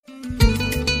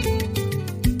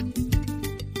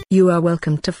You are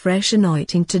welcome to Fresh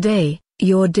Anointing Today,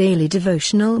 your daily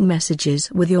devotional messages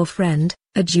with your friend,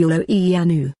 Ajulo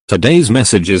Iyanu. Today's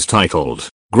message is titled,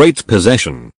 Great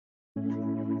Possession.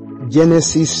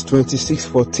 Genesis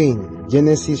 26:14.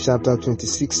 Genesis chapter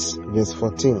 26 verse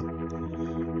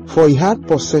 14. For he had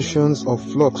possessions of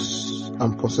flocks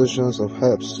and possessions of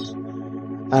herds,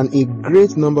 and a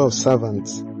great number of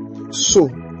servants. So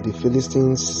the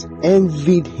Philistines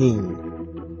envied him.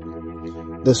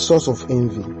 The source of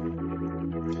envy.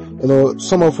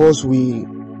 Some of us, we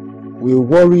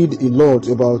worried a lot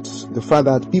about the fact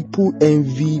that people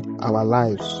envied our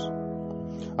lives.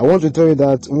 I want to tell you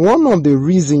that one of the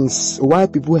reasons why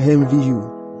people envy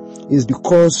you is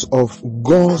because of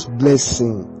God's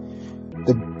blessing,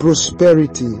 the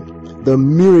prosperity, the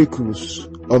miracles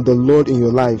of the Lord in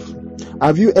your life.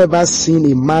 Have you ever seen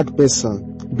a mad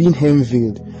person being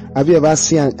envied? Have you ever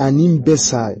seen an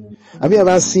imbecile? Have you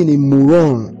ever seen a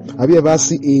moron? Have you ever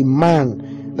seen a man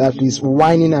that is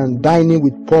whining and dining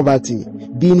with poverty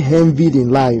being envied in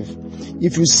life?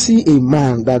 If you see a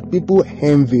man that people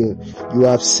envy, you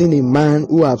have seen a man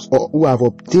who have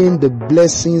obtained the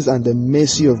blessings and the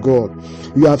mercy of God.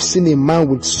 You have seen a man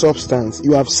with substance.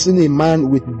 You have seen a man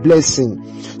with blessing.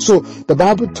 So the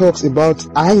Bible talks about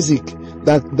Isaac,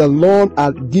 that the Lord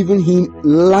had given him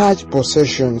large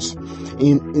possessions.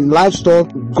 In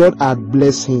livestock, God had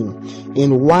blessed him.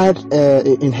 In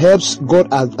herbs,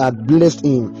 God had blessed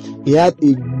him. He had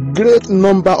a great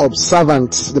number of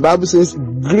servants. The Bible says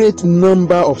great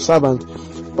number of servants.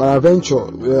 Peradventure,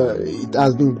 it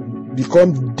has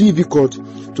become difficult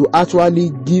to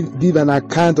actually give an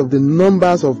account of the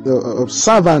numbers of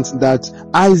servants that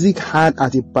Isaac had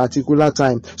at a particular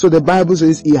time. So the Bible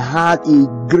says he had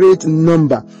a great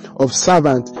number of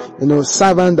servants.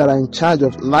 Servants that are in charge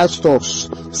of livestock,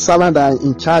 servants that are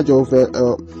in charge of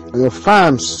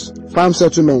farm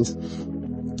settlements,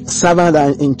 servants that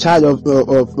are in charge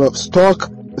of stock,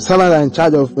 servants that are in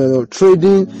charge of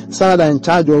trading, servants that are in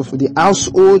charge of the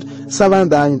household, servants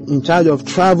that are in charge of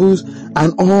travels,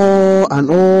 and all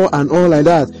like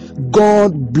that.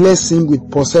 God bless him with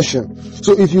possession.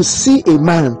 So if you see a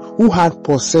man who had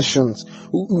possessions,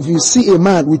 if you see a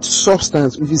man with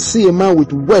substance, if you see a man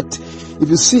with wealth, if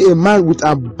you see a man with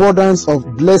abundance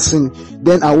of blessing,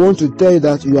 then I want to tell you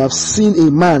that you have seen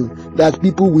a man that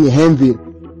people will envy.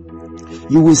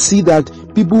 You will see that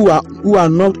people who are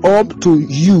not up to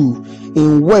you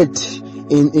in wealth,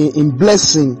 in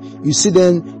blessing, you see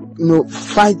them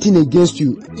fighting against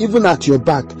you, even at your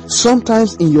back.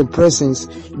 Sometimes in your presence,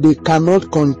 they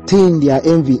cannot contain their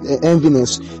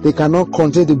enviness. They cannot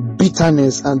contain the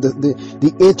bitterness and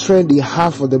the hatred they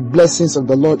have for the blessings of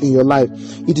the Lord in your life.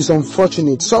 It is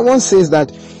unfortunate. Someone says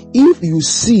that if you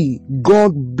see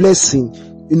God blessing,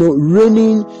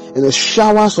 raining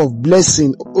showers of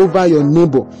blessing over your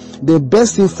neighbor, the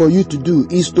best thing for you to do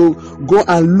is to go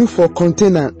and look for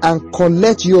container and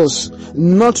collect yours,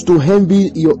 not to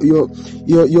envy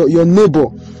your neighbor.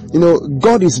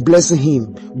 God is blessing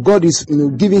him. God is,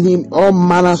 giving him all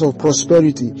manners of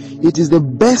prosperity. It is the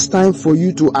best time for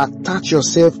you to attach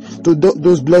yourself to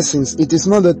those blessings. It is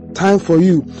not the time for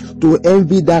you to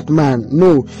envy that man.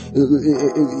 No,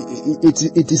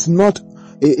 it is not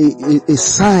a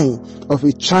sign of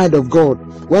a child of God.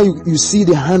 When you see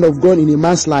the hand of God in a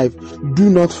man's life,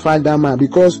 do not fight that man,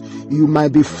 because you might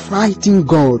be fighting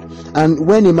God. And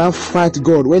when a man fights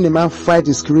God, when a man fights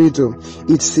his creator,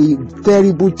 it's a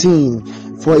terrible thing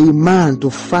for a man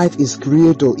to fight his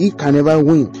creator. He can never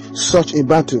win such a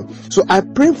battle. So I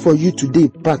pray for you today,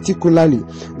 particularly,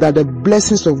 that the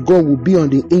blessings of God will be on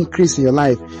the increase in your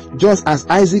life. Just as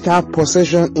Isaac had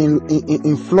possession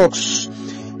in flocks,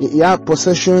 he had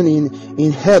possession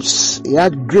in herbs, he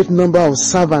had great number of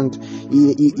servants.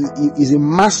 He is a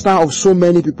master of so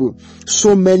many people.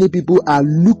 So many people are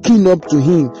looking up to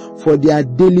him for their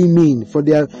daily meal,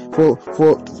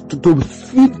 to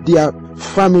feed their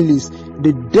families.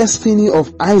 The destiny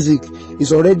of Isaac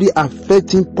is already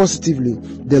affecting positively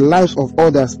the lives of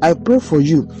others. I pray for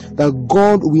you that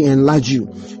God will enlarge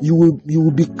you. You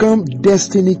will become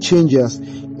destiny changers.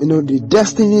 The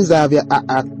destinies that are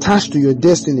attached to your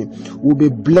destiny will be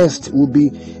blessed, will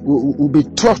be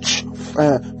touched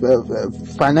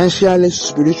financially,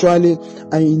 spiritually,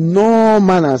 and in all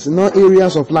manners, in all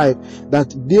areas of life,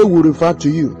 that they will refer to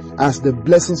you as the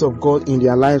blessings of God in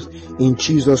their lives, in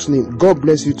Jesus' name. God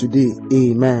bless you today.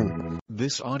 Amen.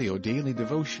 This audio daily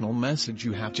devotional message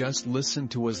you have just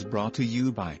listened to was brought to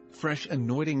you by Fresh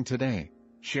Anointing Today.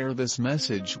 Share this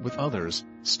message with others.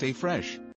 Stay fresh.